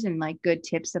recipes and like good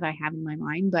tips that I have in my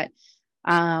mind. But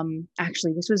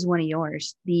actually, this was one of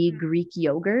yours, the Greek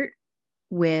yogurt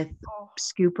with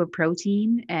scoop of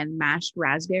protein and mashed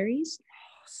raspberries.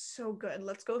 So good.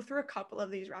 Let's go through a couple of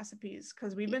these recipes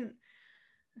because we've been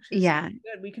good.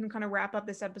 We can kind of wrap up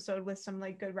this episode with some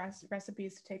like good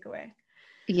recipes to take away.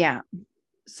 Yeah.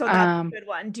 So that's a good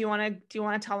one. Do you want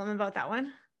to tell them about that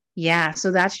one? Yeah,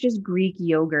 so that's just Greek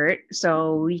yogurt.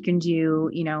 So you can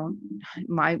do,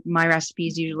 my recipe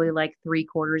is usually like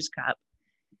 3/4 cup.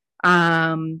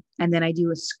 And then I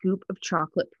do a scoop of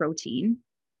chocolate protein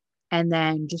and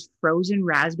then just frozen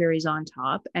raspberries on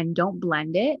top, and don't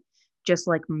blend it. Just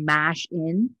like mash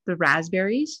in the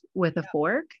raspberries with a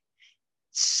fork.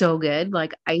 So good,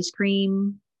 like ice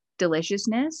cream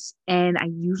deliciousness. And I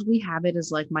usually have it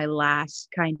as like my last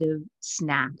kind of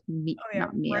snack, Oh yeah, not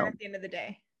right meal. at the end of the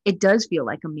day. It does feel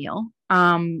like a meal.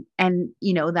 And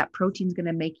you know, that protein's going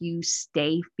to make you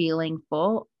stay feeling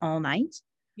full all night.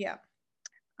 Yeah.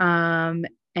 Um,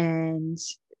 and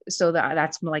so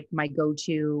that's like my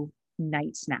go-to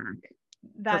night snack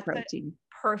for That's a protein.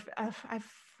 perfect. I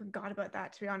forgot about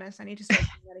that, to be honest. I need to start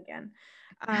doing that again.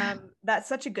 That's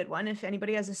such a good one. If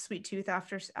anybody has a sweet tooth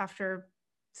after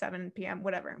 7 p.m.,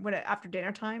 what after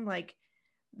dinner time, like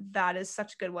that is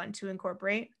such a good one to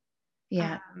incorporate.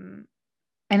 Yeah. Um,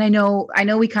 And I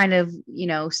know we kind of,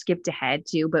 skipped ahead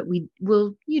too, but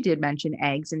you did mention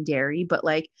eggs and dairy, but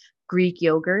like Greek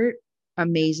yogurt,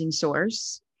 amazing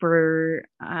source for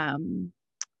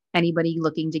anybody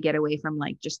looking to get away from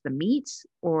like just the meat,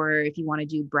 or if you want to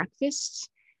do breakfast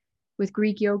with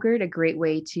Greek yogurt, a great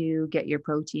way to get your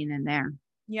protein in there.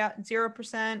 yeah,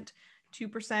 0%,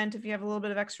 2% if you have a little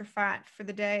bit of extra fat for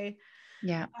the day.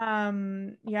 Yeah.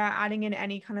 Yeah, adding in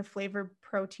any kind of flavored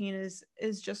protein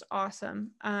is just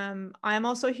awesome. I'm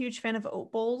also a huge fan of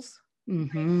oat bowls.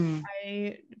 Mm-hmm.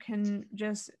 I can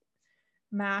just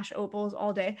mash oat bowls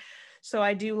all day. So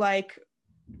I do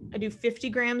 50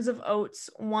 grams of oats,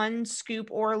 1 scoop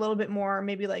or a little bit more,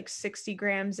 maybe like 60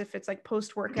 grams if it's like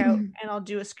post workout. And I'll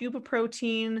do a scoop of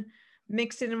protein,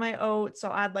 mix it in my oats.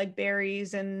 I'll add like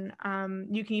berries, and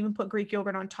you can even put Greek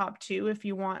yogurt on top too if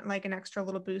you want like an extra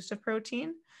little boost of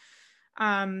protein.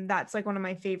 That's like one of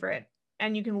my favorite.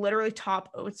 And you can literally top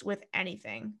oats with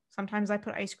anything. Sometimes I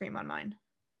put ice cream on mine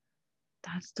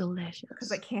That's delicious.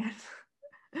 because I can.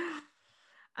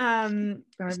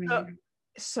 So, Starving.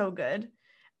 so good.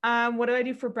 What do I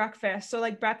do for breakfast? So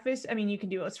like breakfast, I mean, you can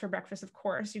do oats for breakfast, of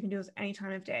course. You can do those any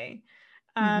time of day.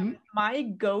 Mm-hmm. My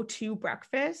go-to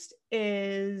breakfast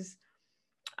is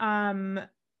 2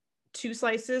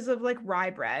 slices of like rye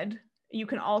bread. You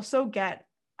can also get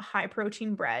high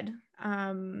protein bread.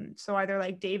 So either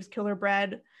like Dave's Killer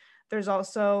Bread. There's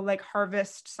also like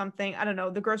Harvest something. I don't know.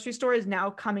 The grocery store is now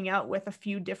coming out with a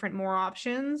few different more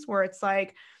options where it's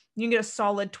like you can get a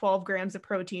solid 12 grams of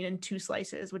protein in 2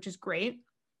 slices, which is great.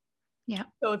 Yeah.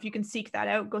 So if you can seek that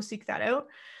out, go seek that out.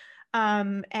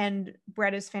 And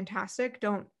bread is fantastic.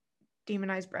 Don't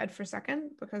demonize bread for a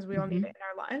second because we all need Mm-hmm. it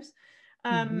in our lives.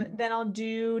 Mm-hmm. Then I'll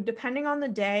do, depending on the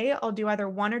day, I'll do either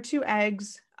 1 or 2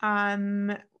 eggs,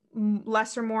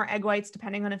 less or more egg whites,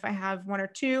 depending on if I have 1 or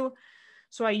 2.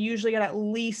 So I usually get at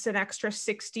least an extra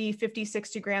 60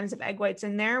 grams of egg whites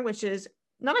in there, which is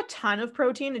not a ton of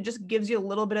protein. It just gives you a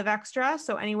little bit of extra.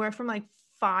 So anywhere from like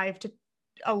 5 to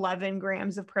 11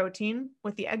 grams of protein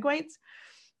with the egg whites.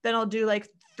 Then I'll do like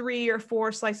 3 or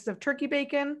 4 slices of turkey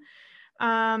bacon,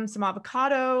 some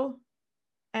avocado,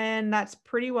 and that's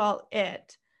pretty well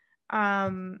it.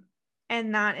 And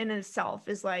that in itself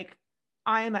is like,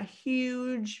 I am a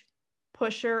huge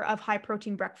pusher of high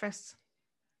protein breakfasts.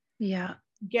 Yeah.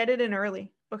 Get it in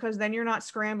early because then you're not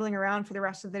scrambling around for the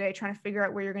rest of the day trying to figure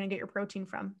out where you're going to get your protein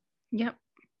from. Yep.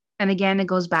 And again, it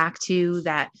goes back to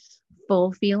that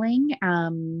full feeling,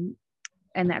 and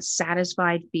that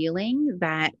satisfied feeling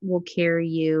that will carry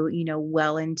you,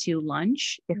 well into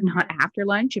lunch, if not after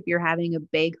lunch, if you're having a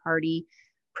big, hearty,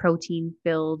 protein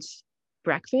filled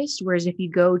breakfast. Whereas if you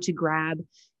go to grab,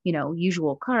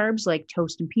 usual carbs like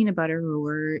toast and peanut butter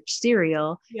or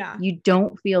cereal, Yeah. you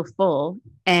don't feel full.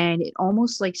 And it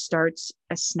almost like starts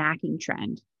a snacking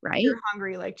trend, right? You're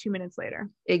hungry like 2 minutes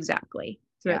later. Exactly.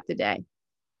 Throughout the day.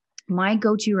 My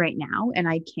go-to right now, and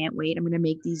I can't wait, I'm going to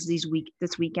make these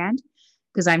this weekend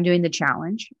because I'm doing the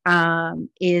challenge,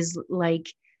 is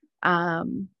like,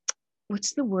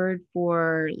 what's the word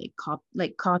for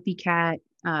like copycat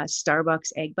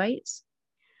Starbucks egg bites?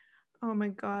 Oh my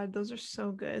God, those are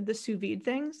so good. The sous vide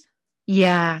things.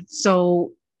 Yeah.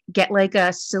 So get like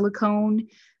a silicone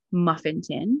muffin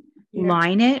tin, Yeah.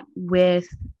 line it with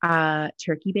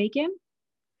turkey bacon,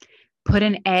 put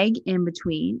an egg in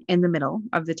the middle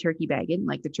of the turkey bacon,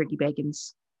 like the turkey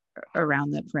bacon's around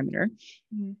the perimeter.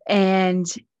 Mm-hmm. And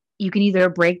you can either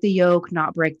break the yolk,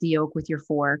 not break the yolk with your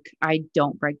fork. I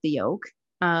don't break the yolk.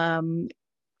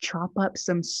 Chop up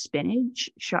some spinach,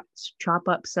 chop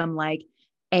up some like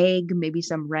egg, maybe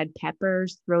some red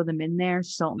peppers, throw them in there,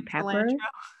 salt and pepper. Cilantro.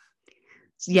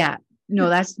 Yeah. No,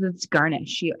 that's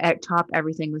garnish. You top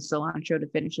everything with cilantro to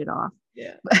finish it off.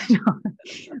 Yeah.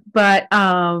 But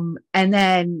and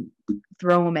then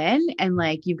throw them in, and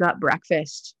like you've got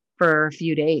breakfast for a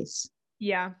few days.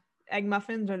 Yeah. Egg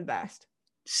muffins are the best.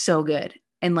 So good.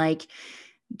 And like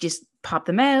just pop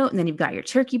them out, and then you've got your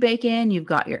turkey bacon, you've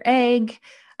got your egg.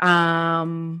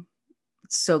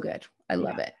 It's so good. I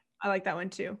love it. I like that one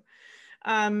too.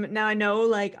 Now I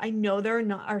know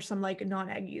there are some like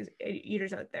non-egg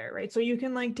eaters out there, right? So you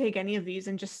can like take any of these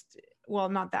and just, well,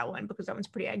 not that one because that one's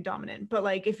pretty egg dominant, but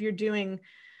like if you're doing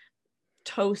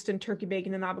toast and turkey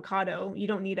bacon and avocado, you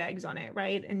don't need eggs on it,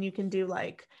 right? And you can do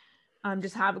like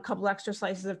just have a couple extra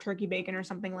slices of turkey bacon or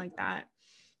something like that.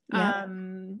 Yeah.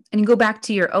 And you go back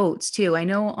to your oats too. I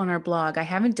know on our blog, I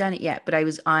haven't done it yet, but I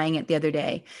was eyeing it the other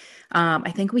day.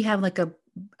 I think we have like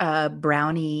a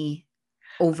brownie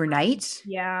overnight,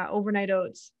 Yeah, overnight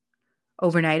oats.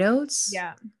 overnight oats.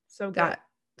 Yeah, so good. That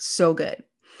so good.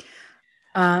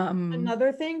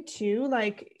 Another thing too,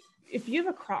 like if you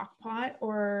have a crock pot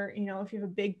or if you have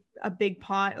a big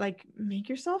pot, like make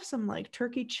yourself some like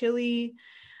turkey chili,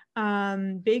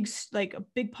 like a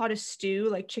big pot of stew,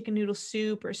 like chicken noodle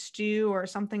soup or stew or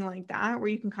something like that, where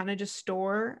you can kind of just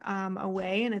store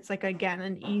away, and it's like, again,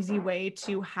 an easy way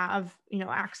to have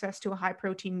access to a high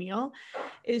protein meal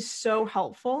is so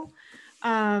helpful.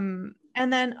 And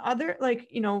then other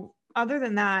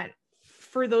than that,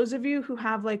 for those of you who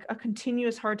have like a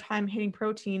continuous hard time hitting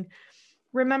protein,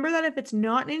 remember that if it's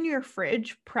not in your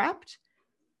fridge prepped,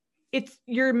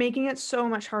 you're making it so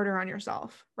much harder on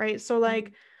yourself, right? So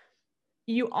like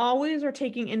you always are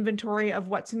taking inventory of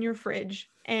what's in your fridge,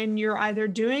 and you're either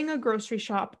doing a grocery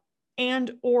shop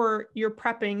and or you're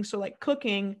prepping, so like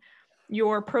cooking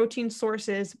your protein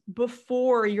sources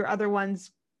before your other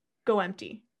ones go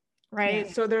empty, right?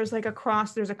 Yeah. So there's a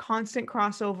constant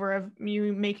crossover of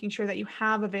you making sure that you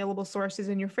have available sources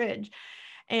in your fridge.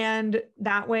 And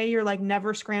that way you're like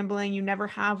never scrambling. You never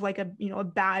have like a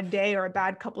bad day or a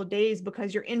bad couple of days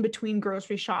because you're in between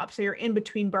grocery shops, or you're in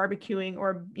between barbecuing,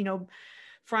 or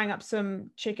frying up some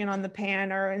chicken on the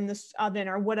pan or in this oven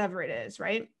or whatever it is,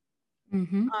 right?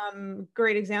 Mm-hmm.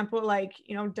 Great example, like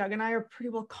Doug and I are pretty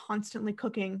well constantly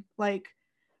cooking, like,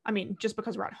 I mean, just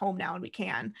because we're at home now and we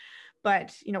can,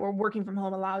 but we're working from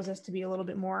home allows us to be a little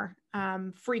bit more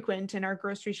frequent in our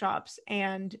grocery shops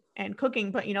and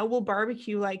cooking. But we'll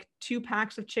barbecue like 2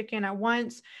 packs of chicken at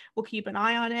once. We'll keep an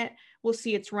eye on it. We'll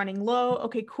see it's running low.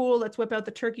 Okay, cool. Let's whip out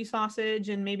the turkey sausage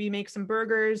and maybe make some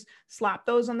burgers, slap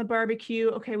those on the barbecue.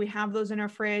 Okay, we have those in our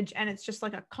fridge, and it's just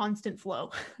like a constant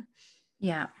flow.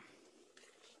 Yeah.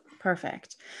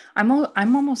 Perfect. I'm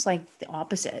almost like the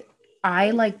opposite.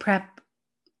 I like prep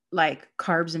like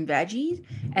carbs and veggies,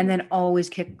 and then always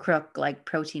cook like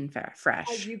protein As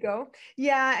fresh. you go.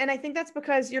 Yeah, and I think that's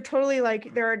because you're totally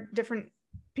like, there are different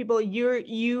people.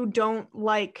 You don't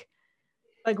like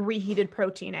reheated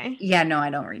protein, eh? Yeah, no, I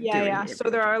don't Yeah, do yeah. reheated So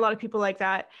there are protein. a lot of people like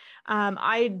that.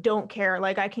 I don't care.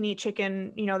 Like I can eat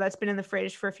chicken, that's been in the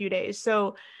fridge for a few days.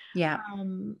 So Yeah.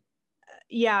 um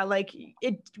yeah, like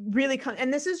it really comes,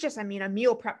 and this is just, I mean, a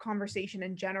meal prep conversation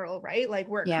in general, right? Like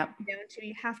where it comes Yeah. down to,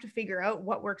 you have to figure out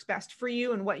what works best for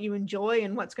you and what you enjoy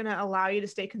and what's going to allow you to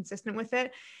stay consistent with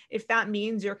it. If that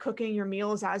means you're cooking your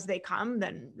meals as they come,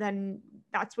 then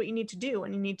that's what you need to do,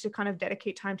 and you need to kind of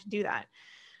dedicate time to do that.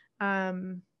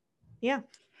 Yeah.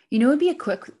 It'd be a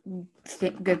quick,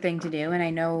 good thing to do. And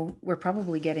I know we're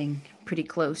probably getting pretty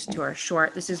close to our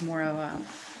short. This is more of a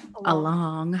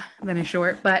Along. long than a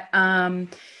short, but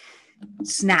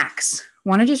snacks.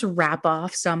 Want to just wrap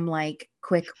off some like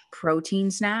quick protein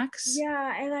snacks?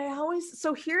 Yeah, and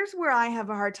so here's where I have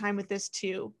a hard time with this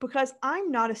too, because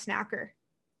I'm not a snacker.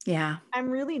 Yeah. I'm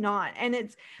really not. And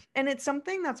it's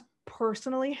something that's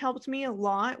personally helped me a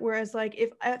lot. Whereas like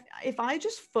if I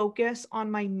just focus on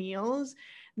my meals,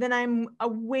 then I'm a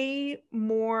way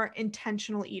more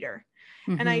intentional eater.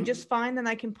 And I Mm-hmm. just find that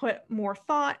I can put more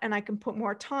thought and I can put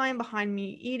more time behind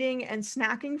me eating, and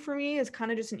snacking for me is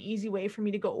kind of just an easy way for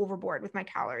me to go overboard with my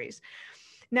calories.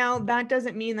 Now, that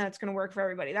doesn't mean that it's going to work for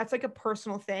everybody. That's like a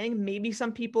personal thing. Maybe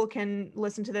some people can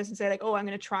listen to this and say like, oh, I'm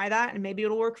going to try that and maybe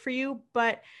it'll work for you.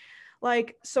 But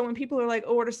like, so when people are like,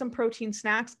 oh, what are some protein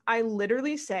snacks? I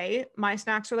literally say my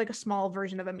snacks are like a small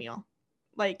version of a meal.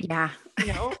 Like, Yeah.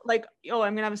 like, oh,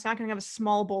 I'm going to have a snack and have a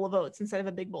small bowl of oats instead of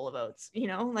a big bowl of oats,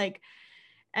 like,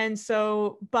 and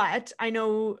so, but I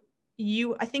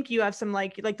think you have some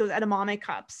like those edamame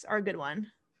cups are a good one.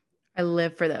 I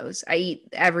live for those. I eat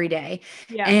every day.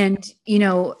 Yeah. And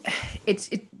it's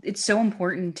so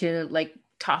important to like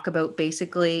talk about,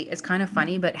 basically it's kind of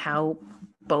funny, but how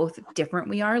both different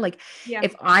we are. Like Yeah.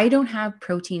 if I don't have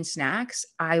protein snacks,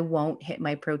 I won't hit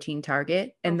my protein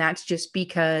target. And Okay. that's just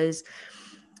because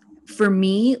for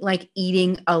me, like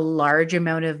eating a large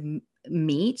amount of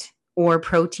meat or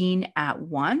protein at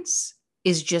once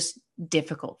is just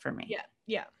difficult for me. Yeah.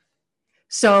 Yeah.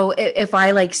 So if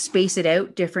I like space it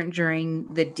out different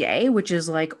during the day, which is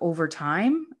like over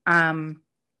time,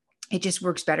 it just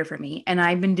works better for me. And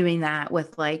I've been doing that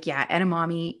with like, yeah,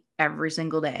 edamame every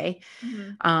single day.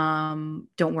 Don't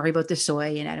worry about the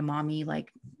soy and edamame.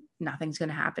 Like nothing's going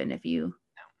to happen if you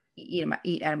eat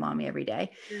edamame every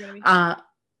day. You're gonna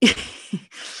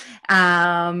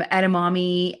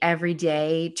Edamame every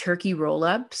day, turkey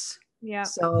roll-ups. Yeah.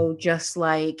 So just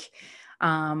like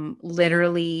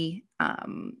literally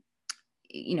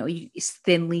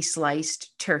thinly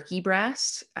sliced turkey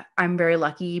breast. I'm very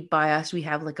lucky. By us, we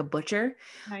have like a butcher.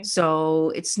 Nice.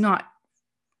 So it's not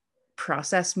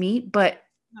processed meat, but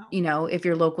No. if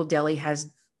your local deli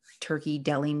has turkey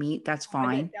deli meat, that's fine.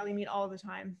 I get deli meat all the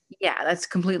time. Yeah, that's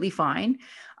completely fine.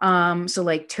 So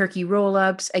like turkey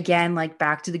roll-ups, again, like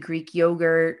back to the Greek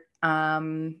yogurt.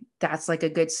 That's like a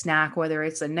good snack, whether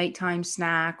it's a nighttime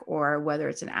snack or whether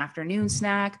it's an afternoon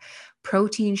snack.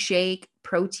 Protein shake,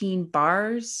 protein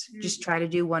bars, just try to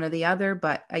do one or the other.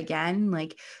 But again,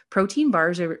 like protein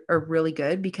bars are really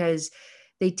good because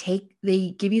they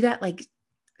give you that like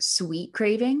sweet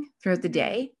craving throughout the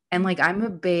day. And like I'm a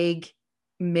big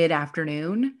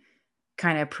mid-afternoon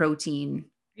kind of protein.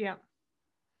 Yeah.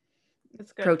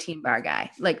 That's good. Protein bar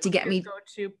guy. Like to get me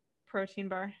go-to protein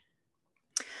bar.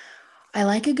 I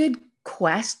like a good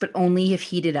Quest, but only if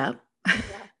heated up.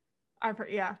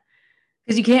 Yeah.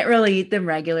 Because you can't really eat them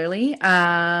regularly.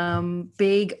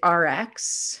 Big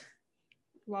RX.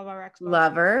 Love RX.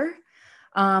 Lover.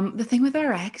 The thing with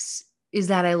RX is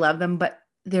that I love them, but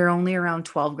they're only around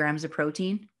 12 grams of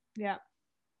protein. Yeah.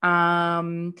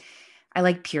 I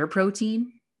like Pure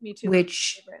Protein. Me too.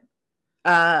 Which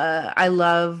I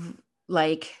love,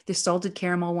 like the salted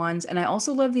caramel ones. And I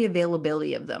also love the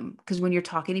availability of them because when you're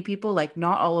talking to people, like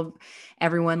not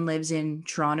everyone lives in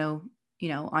Toronto,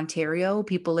 Ontario,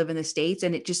 people live in the States,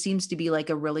 and it just seems to be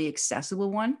like a really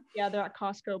accessible one. Yeah. They're at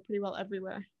Costco pretty well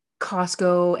everywhere.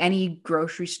 Costco, any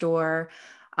grocery store.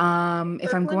 If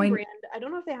I'm going, brand, I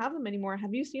don't know if they have them anymore.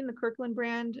 Have you seen the Kirkland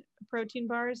brand protein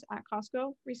bars at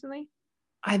Costco recently?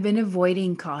 I've been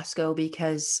avoiding Costco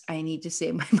because I need to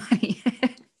save my money.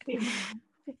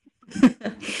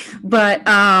 But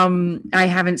I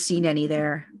haven't seen any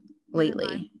there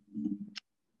lately.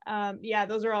 Yeah,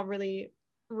 those are all really,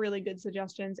 really good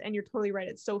suggestions. And you're totally right.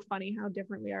 It's so funny how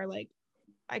different we are. Like,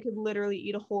 I could literally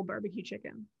eat a whole barbecue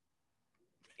chicken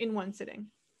in one sitting.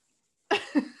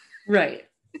 Right.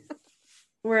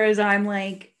 Whereas I'm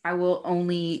like, I will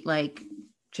only eat like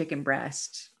chicken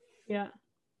breast. Yeah.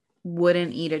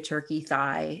 Wouldn't eat a turkey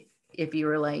thigh if you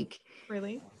were like,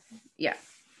 really? Yeah.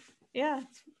 Yeah.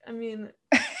 I mean,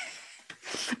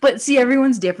 but see,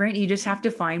 everyone's different. You just have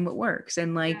to find what works.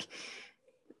 And like,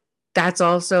 that's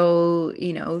also,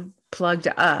 plug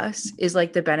to us is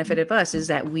like the benefit of us is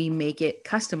that we make it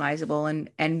customizable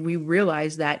and we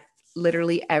realize that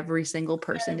literally every single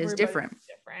person is different.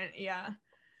 Yeah.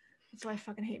 That's why I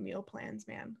fucking hate meal plans,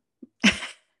 man.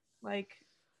 Like,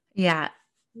 yeah.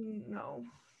 No,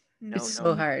 it's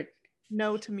so hard.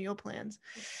 No to meal plans.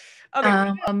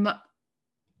 Okay.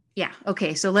 Yeah.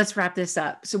 Okay. So let's wrap this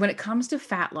up. So when it comes to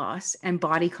fat loss and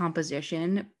body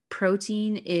composition,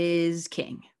 protein is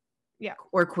king. Yeah.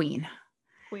 Or queen.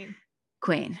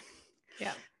 Queen.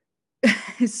 Yeah.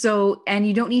 So, and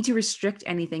you don't need to restrict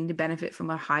anything to benefit from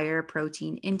a higher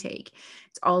protein intake.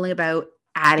 It's all about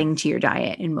adding to your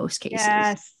diet in most cases.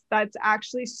 Yes. That's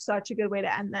actually such a good way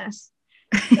to end this.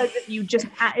 Because if you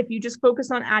just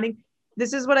focus on adding,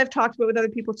 this is what I've talked about with other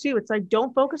people too. It's like,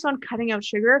 don't focus on cutting out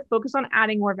sugar, focus on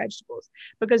adding more vegetables.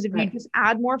 Because if you just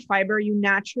add more fiber, you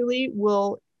naturally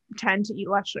will tend to eat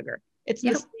less sugar. It's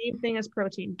the same thing as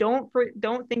protein. Don't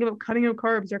think about cutting out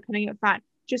carbs or cutting out fat.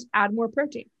 Just add more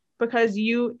protein. Because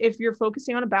if you're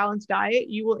focusing on a balanced diet,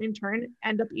 you will in turn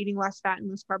end up eating less fat and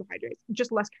less carbohydrates,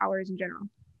 just less calories in general.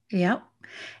 Yep.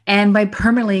 And by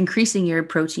permanently increasing your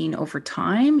protein over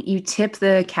time, you tip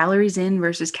the calories in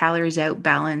versus calories out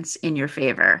balance in your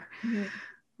favor. Mm-hmm.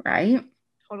 Right?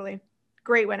 Totally.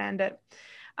 Great way to end it.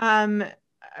 I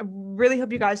really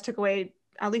hope you guys took away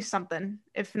at least something.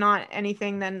 If not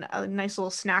anything, then a nice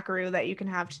little snackaroo that you can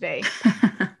have today.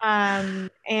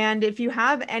 And if you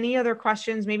have any other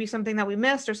questions, maybe something that we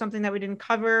missed or something that we didn't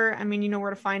cover, I mean, you know where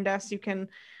to find us. You can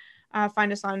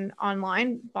find us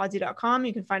online, bodsy.com.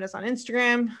 You can find us on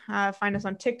Instagram, find us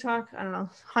on TikTok. I don't know,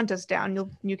 hunt us down.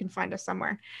 You can find us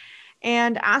somewhere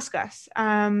and ask us.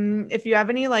 If you have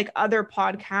any like other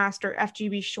podcast or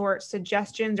FGB short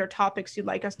suggestions or topics you'd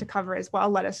like us to cover as well,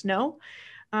 let us know.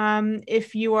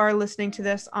 If you are listening to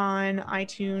this on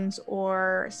iTunes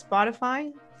or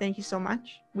Spotify, thank you so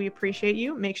much. We appreciate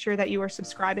you. Make sure that you are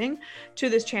subscribing to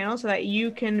this channel so that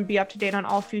you can be up to date on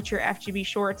all future FGB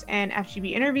shorts and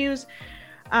FGB interviews.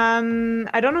 I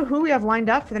don't know who we have lined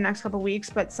up for the next couple of weeks,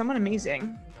 but someone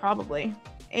amazing, probably.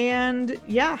 And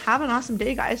yeah, have an awesome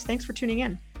day, guys. Thanks for tuning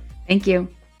in. Thank you.